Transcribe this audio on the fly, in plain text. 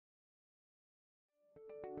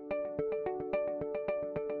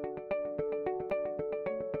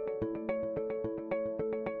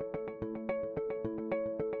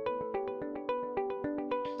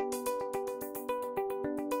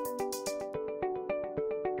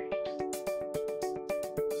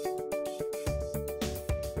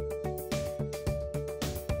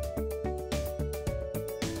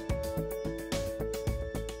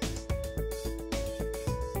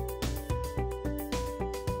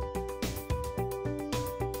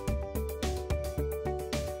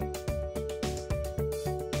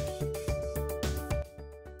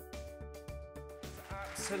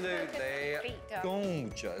absolutely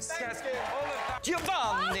gorgeous.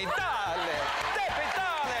 Giovanni, darling, Debbie,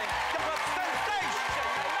 darling, you've got sensation.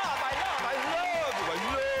 I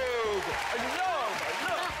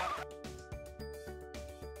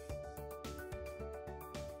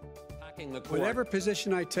love. Whatever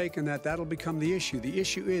position I take on that, that'll become the issue. The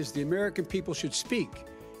issue is the American people should speak.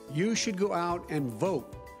 You should go out and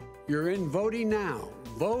vote. You're in voting now.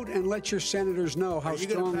 Vote and let your senators know how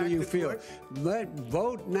strongly you feel.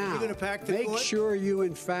 Vote now. Are you going to pack the Make court? sure you,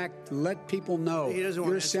 in fact, let people know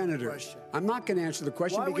you're a senator. I'm not going to answer the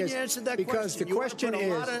question. Why would you answer that because question? the question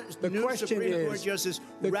is, the question is, Court Justice,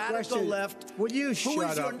 radical left. Will you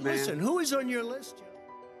shut up, man? Listen, who is on your list?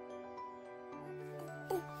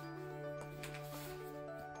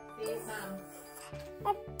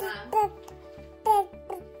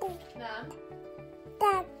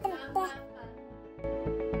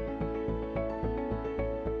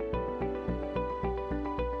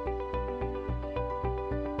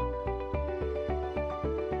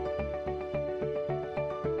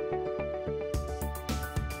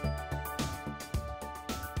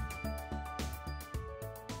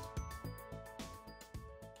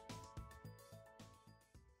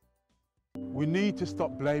 We need to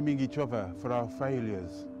stop blaming each other for our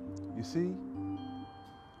failures. You see,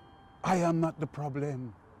 I am not the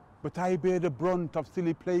problem, but I bear the brunt of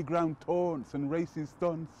silly playground taunts and racist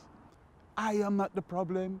stunts. I am not the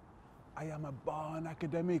problem. I am a born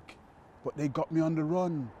academic, but they got me on the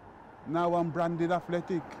run. Now I'm branded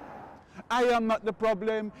athletic. I am not the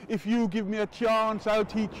problem. If you give me a chance, I'll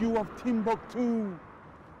teach you of Timbuktu.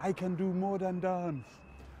 I can do more than dance.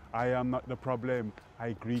 I am not the problem.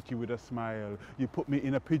 I greet you with a smile. You put me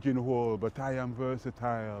in a pigeonhole, but I am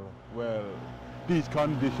versatile. Well, these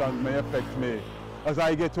conditions may affect me as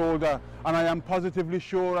I get older, and I am positively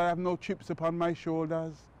sure I have no chips upon my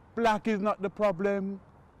shoulders. Black is not the problem.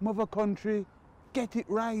 Mother country, get it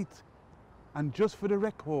right. And just for the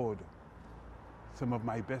record, some of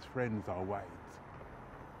my best friends are white.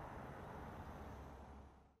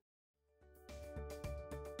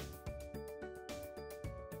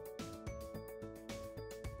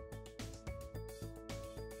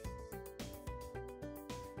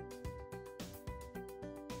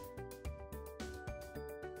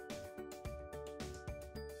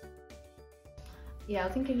 Yeah, I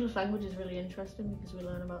think English language is really interesting because we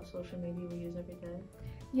learn about social media we use every day.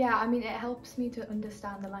 Yeah, I mean, it helps me to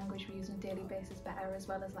understand the language we use on a daily basis better, as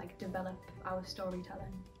well as like develop our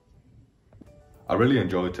storytelling. I really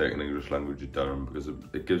enjoy taking English language at Durham because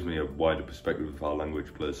it gives me a wider perspective of how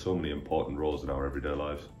language plays so many important roles in our everyday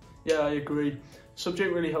lives. Yeah, I agree.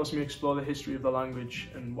 Subject really helps me explore the history of the language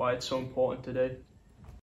and why it's so important today.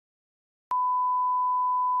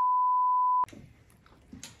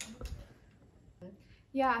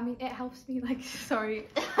 Yeah, I mean, it helps me like, sorry.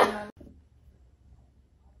 Oh,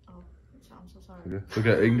 I'm so sorry.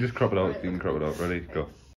 Okay, you can just crop it out. You can crop it out. Ready? Go.